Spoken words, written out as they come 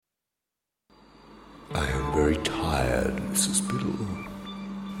very tired, Mrs. Biddle.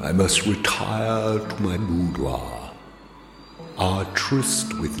 I must retire to my boudoir. Our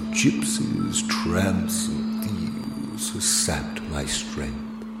tryst with gypsies, tramps, and thieves has sapped my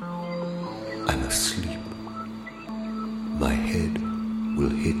strength. I must sleep. My head will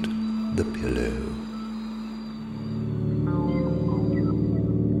hit the pillow.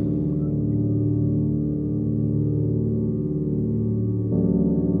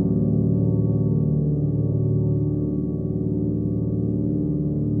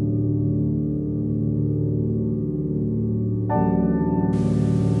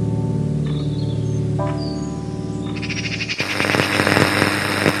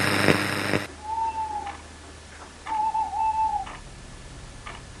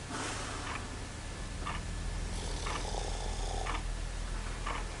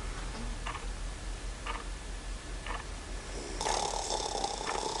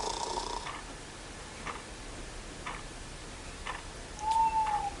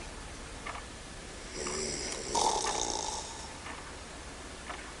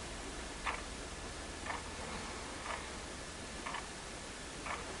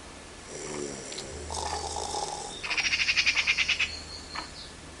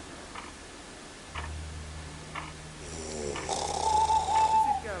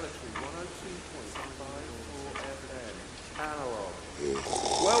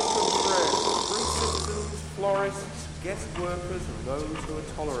 Welcome, friends, free citizens, florists, guest workers, and those who are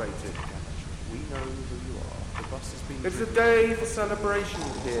tolerated. We know who you are. The bus has been. It's a day for celebration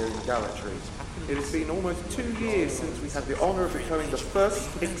here in Galatry. It has been almost 2 years since we had the honour of becoming the first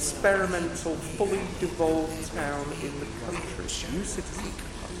experimental, fully devolved town in the country. You citizens,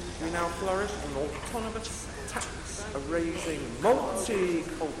 we now flourish an autonomous tax, raising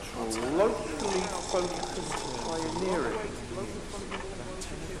multicultural, locally focused pioneering.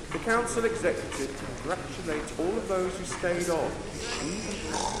 The council executive congratulates all of those who stayed on.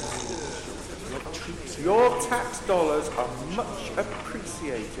 Your tax dollars are much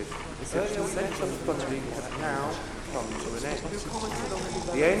appreciated. Essential funding has now come to an end.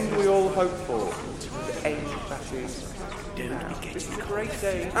 The end we all hope for. The end that is now. This is a great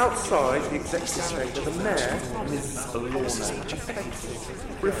day. Outside the executive chamber, the mayor, Mrs. Lorna,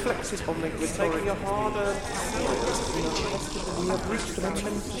 reflected on the historic. We're taking a harder. We have reached a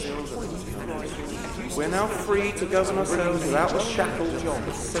momentous point. We're now free to govern ourselves without the shackles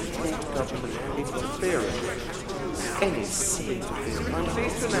of central government interference. Any interference. I'm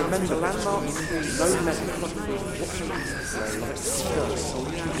pleased to announce the landmark street, no method.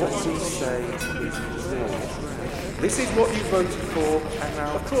 What we say is law. This is what you voted for, and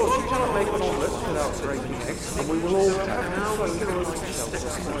now, of course, you cannot make an omelette without breaking eggs, and we will all have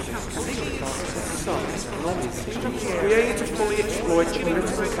we aim to fully exploit the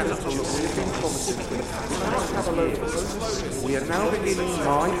political capital that we have been promised. We cannot have a local. We are now beginning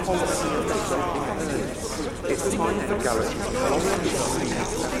my policy of developing. It's time for Galatry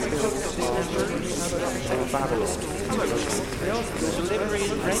or Babylon.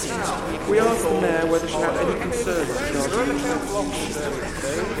 We asked the mayor whether she had any concerns.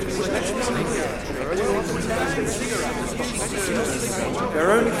 There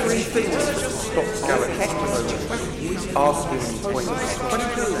are only three things that stop Galatry asking points: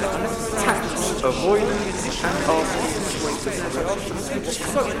 tax avoidance and asking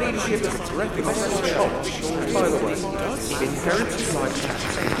such leadership is recommended to chop. By the way, inheritance like tax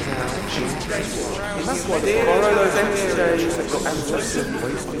that's why they borrow those empty days that your ancestors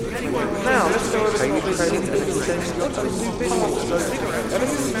wasted. Now, let's go over to the training and extend your own new business. Ever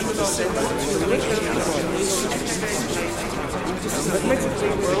since members are admittedly,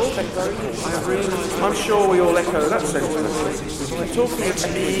 we're all echoing. I'm sure we all echo that sentiment. We're talking of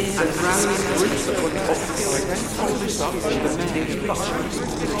enemies and rallies groups that were occupied but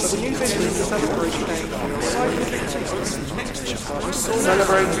the new vision is a celebration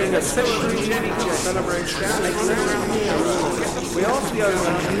celebrating a century celebration. We asked the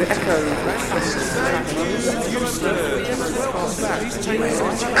owner, the echo,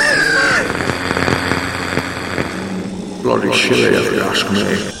 Bloody shilly if you ask me.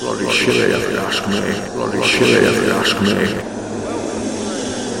 Bloody shilly if you ask me. Bloody shilly if you ask me.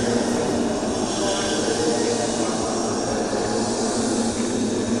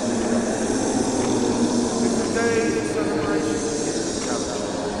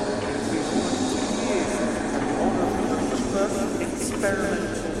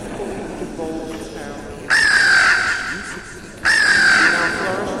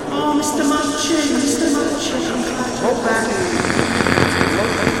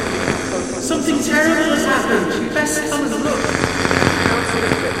 Something terrible has happened. Best come and look.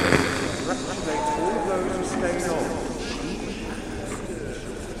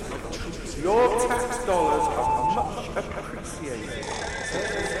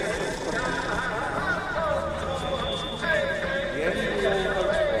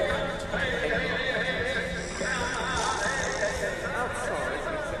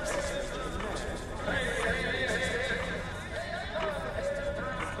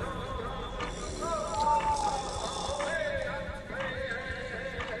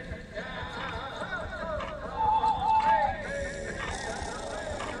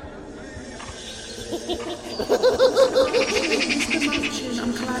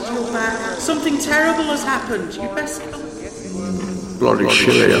 Something terrible has happened. You best come. Bloody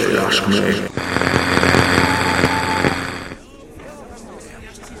silly if you ask me.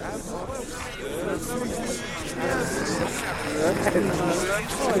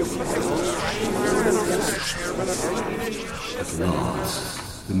 At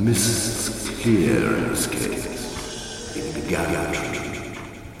last, the mist is clear in this case. It began again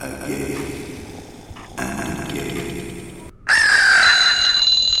and again.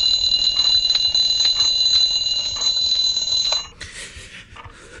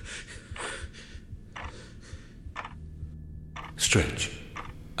 Stretch,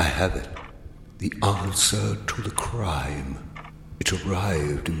 I have it. The answer to the crime. It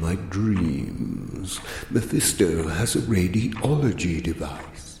arrived in my dreams. Mephisto has a radiology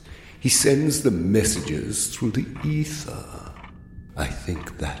device. He sends the messages through the ether. I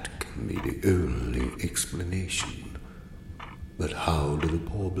think that can be the only explanation. But how do the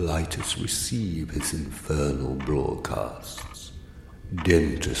poor blighters receive his infernal broadcasts?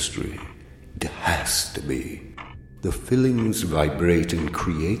 Dentistry. It has to be. The fillings vibrate and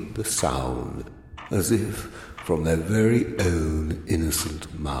create the sound, as if from their very own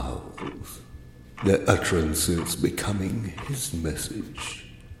innocent mouths, their utterances becoming his message.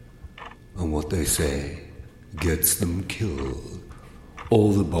 And what they say gets them killed.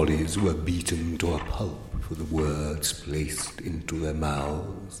 All the bodies were beaten to a pulp for the words placed into their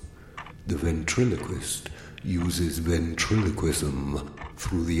mouths. The ventriloquist uses ventriloquism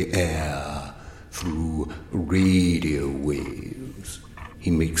through the air, through radio waves. He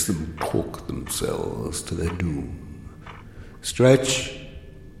makes them talk themselves to their doom. Stretch,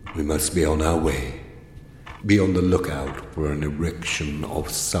 we must be on our way. Be on the lookout for an erection of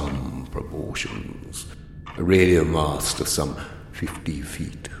some proportions. A radio mast of some 50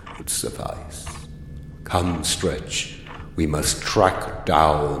 feet would suffice. Come, Stretch, we must track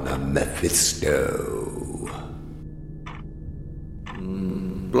down a Mephisto.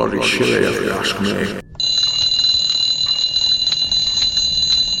 Bloody silly if you ask me.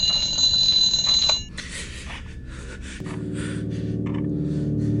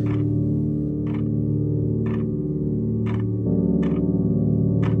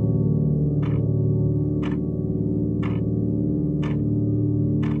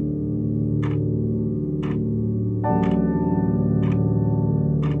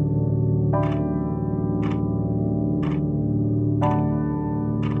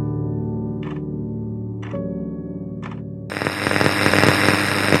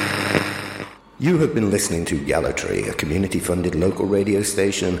 You have been listening to Gallatry, a community-funded local radio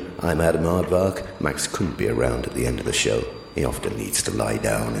station. I'm Adam Aardvark. Max couldn't be around at the end of the show. He often needs to lie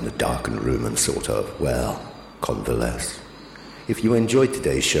down in a darkened room and sort of, well, convalesce. If you enjoyed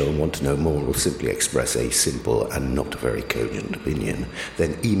today's show and want to know more or simply express a simple and not very cogent opinion,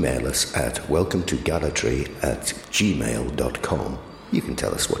 then email us at welcometogallatry@gmail.com. You can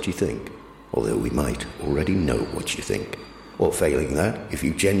tell us what you think, although we might already know what you think. Or failing that, if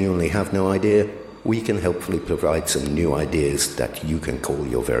you genuinely have no idea, we can helpfully provide some new ideas that you can call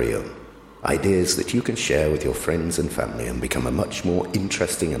your very own. Ideas that you can share with your friends and family and become a much more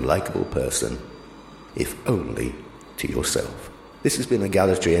interesting and likeable person, if only to yourself. This has been a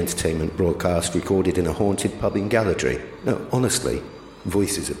Gallatry Entertainment broadcast recorded in a haunted pub in Gallatry. No, honestly,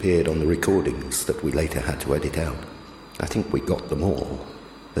 voices appeared on the recordings that we later had to edit out. I think we got them all,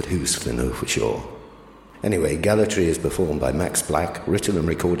 but who's to know for sure? Anyway, Gallatry is performed by Max Black, written and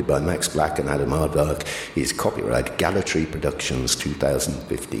recorded by Max Black and Adam Aardvark. Is copyright Gallatry Productions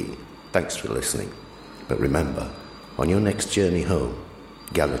 2015. Thanks for listening. But remember, on your next journey home,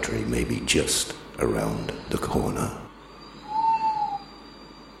 Gallatry may be just around the corner.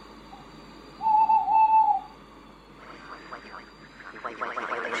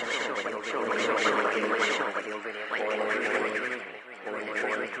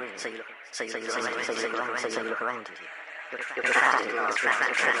 So you look around you. You're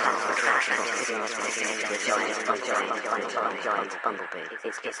giant bumblebee.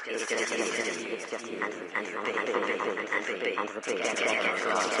 It's just and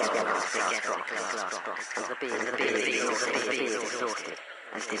the bee is exhausted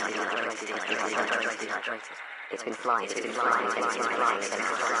and dehydrated. It's been flying, trying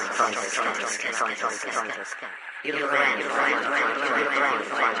to escape. You look around, find a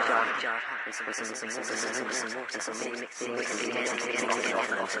jar, and some water,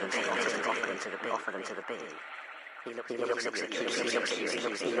 offer them to the bee. He looks at you accusingly.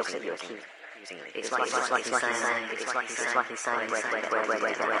 It's like he's saying, where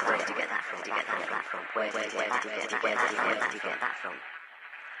did you get that from? Where did you get that from?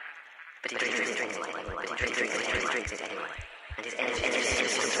 But he drinks it anyway. And his energy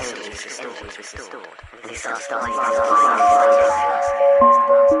is restored. And he starts dying.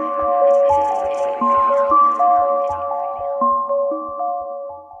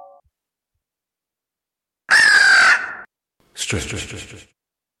 Stress.